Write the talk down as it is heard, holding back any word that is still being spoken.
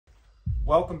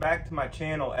Welcome back to my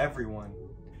channel, everyone.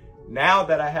 Now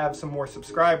that I have some more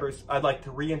subscribers, I'd like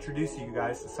to reintroduce you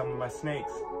guys to some of my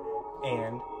snakes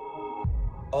and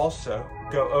also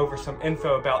go over some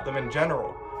info about them in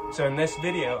general. So in this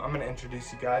video, I'm going to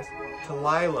introduce you guys to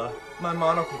Lila, my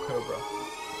Monocled Cobra.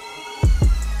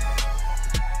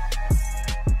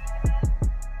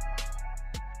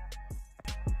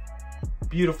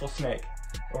 Beautiful snake.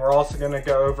 And we're also going to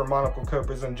go over Monocled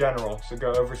Cobras in general, so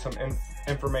go over some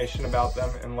information about them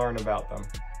and learn about them.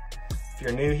 If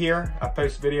you're new here, I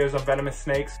post videos on venomous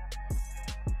snakes.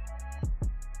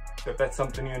 So if that's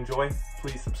something you enjoy,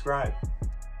 please subscribe.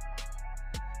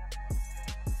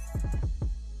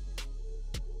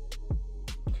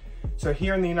 So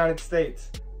here in the United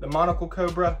States, the Monocled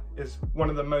Cobra is one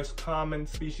of the most common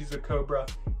species of cobra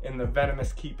in the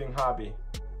venomous keeping hobby.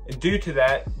 And due to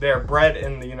that, they're bred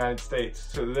in the United States.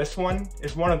 So this one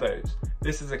is one of those.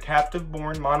 This is a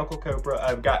captive-born Monocled Cobra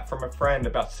I got from a friend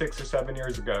about 6 or 7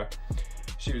 years ago.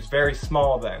 She was very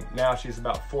small then. Now she's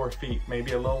about 4 feet,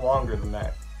 maybe a little longer than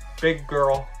that. Big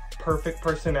girl, perfect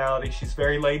personality. She's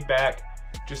very laid back,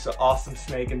 just an awesome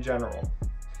snake in general.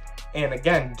 And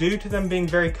again, due to them being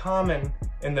very common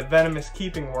in the venomous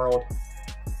keeping world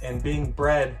and being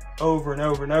bred over and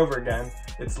over and over again,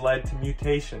 it's led to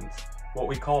mutations, what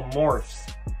we call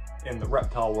morphs in the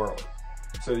reptile world.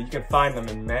 So you can find them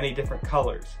in many different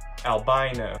colors: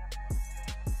 albino,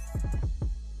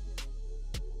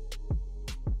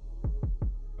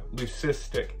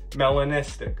 leucistic,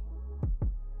 melanistic.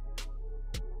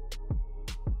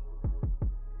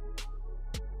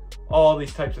 All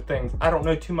these types of things. I don't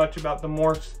know too much about the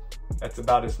morphs. That's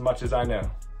about as much as I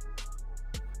know.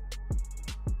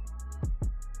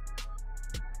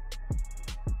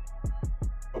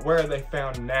 But where are they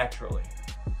found naturally?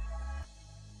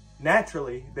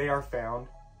 Naturally, they are found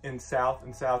in South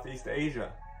and Southeast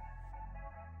Asia.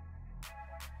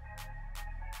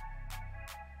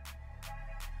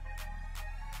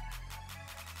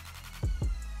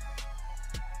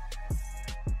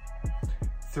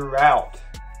 Throughout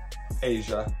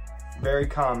Asia, very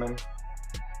common.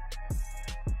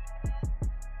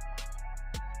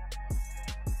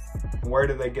 Where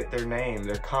do they get their name,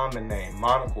 their common name,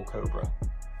 Monocled Cobra?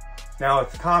 Now,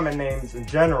 it's common names in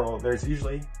general. There's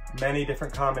usually many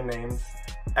different common names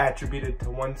attributed to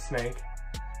one snake,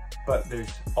 but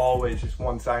there's always just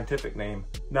one scientific name,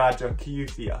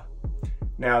 Naja.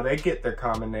 Now, they get their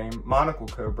common name,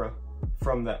 Monocled Cobra,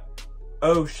 from the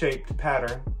O-shaped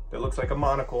pattern that looks like a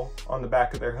monocle on the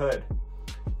back of their hood.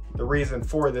 The reason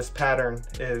for this pattern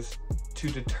is to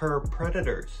deter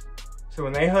predators. So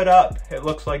when they hood up, it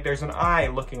looks like there's an eye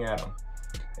looking at them,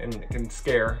 and it can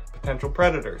scare potential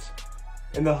predators.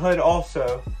 And the hood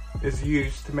also is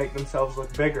used to make themselves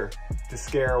look bigger, to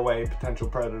scare away potential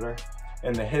predator.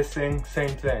 And the hissing, same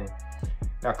thing.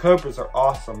 Now, cobras are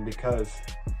awesome because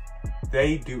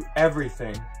they do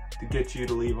everything to get you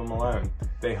to leave them alone.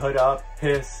 They hood up,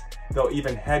 hiss, they'll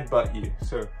even headbutt you,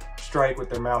 so strike with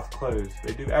their mouth closed.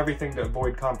 They do everything to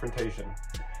avoid confrontation.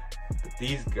 But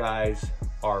these guys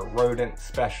are rodent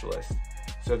specialists.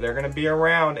 So they're gonna be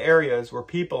around areas where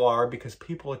people are because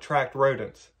people attract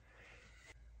rodents.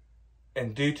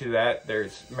 And due to that,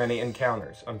 there's many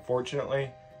encounters.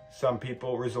 Unfortunately, some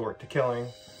people resort to killing.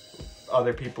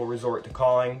 Other people resort to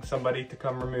calling somebody to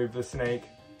come remove the snake,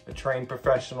 a trained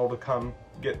professional to come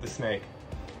get the snake.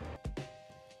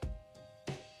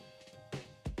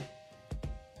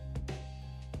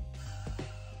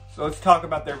 So let's talk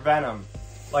about their venom.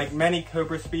 Like many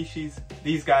cobra species,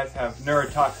 these guys have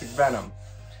neurotoxic venom.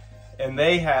 And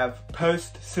they have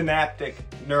postsynaptic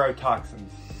neurotoxins.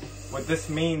 What this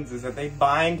means is that they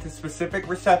bind to specific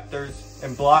receptors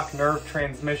and block nerve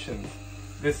transmissions.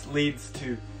 This leads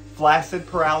to flaccid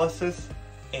paralysis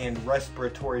and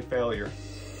respiratory failure.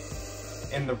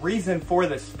 And the reason for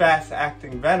this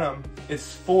fast-acting venom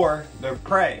is for their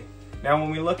prey. Now,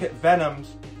 when we look at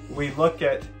venoms, we look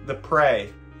at the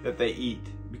prey that they eat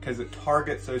because it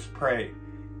targets those prey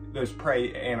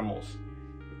animals.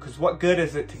 Because what good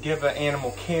is it to give an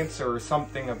animal cancer or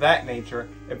something of that nature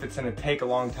if it's going to take a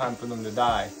long time for them to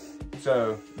die?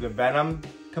 So the venom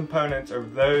components are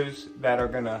those that are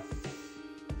going to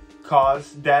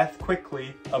cause death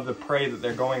quickly of the prey that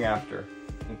they're going after.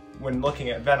 When looking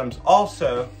at venoms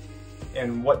also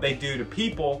and what they do to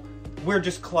people, we're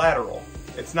just collateral.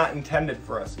 It's not intended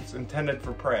for us, it's intended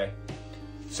for prey.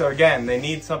 So again, they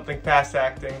need something fast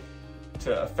acting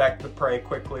to affect the prey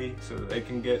quickly so that they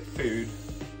can get food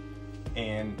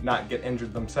and not get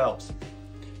injured themselves.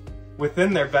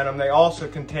 Within their venom, they also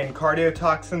contain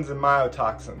cardiotoxins and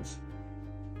myotoxins,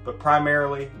 but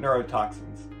primarily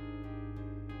neurotoxins.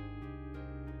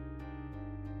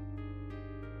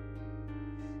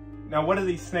 Now, what do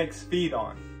these snakes feed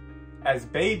on? As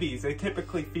babies, they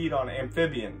typically feed on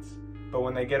amphibians, but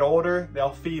when they get older, they'll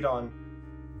feed on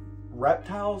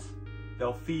reptiles,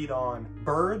 they'll feed on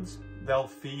birds, they'll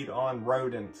feed on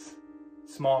rodents,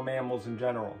 small mammals in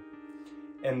general.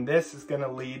 And this is going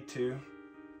to lead to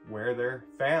where they're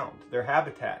found, their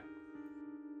habitat.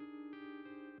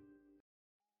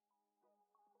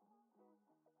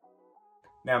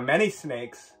 Now, many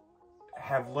snakes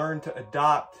have learned to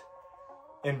adopt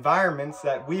environments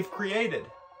that we've created.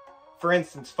 For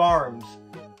instance, farms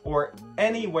or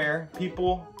anywhere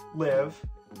people live,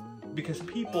 because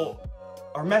people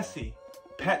are messy.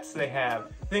 Pets they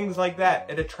have, things like that.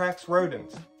 It attracts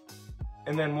rodents.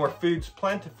 And then where food's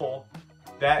plentiful,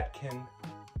 that can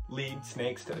lead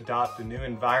snakes to adopt a new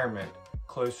environment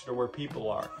closer to where people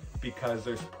are because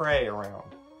there's prey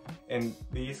around. And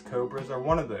these cobras are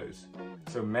one of those.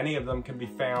 So many of them can be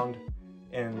found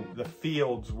in the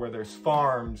fields where there's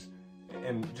farms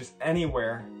and just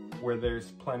anywhere where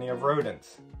there's plenty of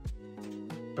rodents.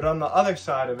 But on the other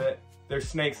side of it, there's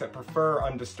snakes that prefer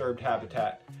undisturbed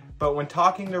habitat. But when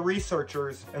talking to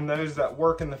researchers and those that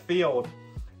work in the field,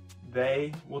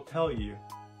 they will tell you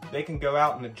they can go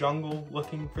out in the jungle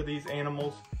looking for these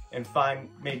animals and find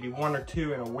maybe 1 or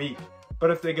 2 in a week.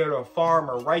 But if they go to a farm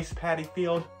or rice paddy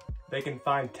field, they can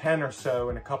find 10 or so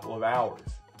in a couple of hours.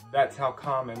 That's how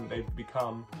common they've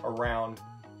become around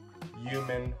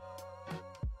human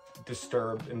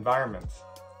disturbed environments.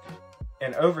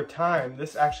 And over time,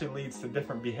 this actually leads to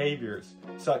different behaviors,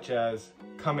 such as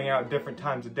coming out different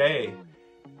times of day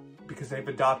because they've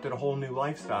adopted a whole new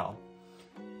lifestyle.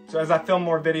 So as I film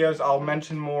more videos, I'll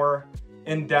mention more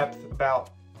in depth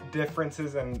about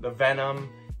differences in the venom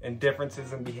and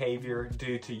differences in behavior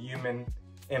due to human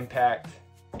impact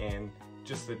and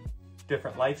just the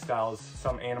different lifestyles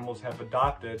some animals have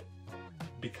adopted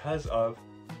because of,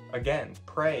 again,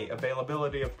 prey,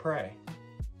 availability of prey.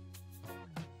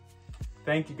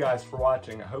 Thank you guys for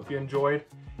watching. I hope you enjoyed.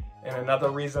 And another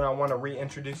reason I want to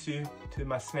reintroduce you to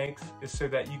my snakes is so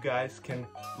that you guys can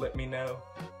let me know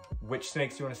which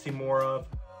snakes you want to see more of,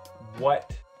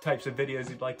 what types of videos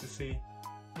you'd like to see,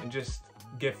 and just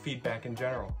give feedback in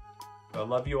general. I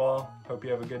love you all. Hope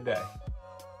you have a good day.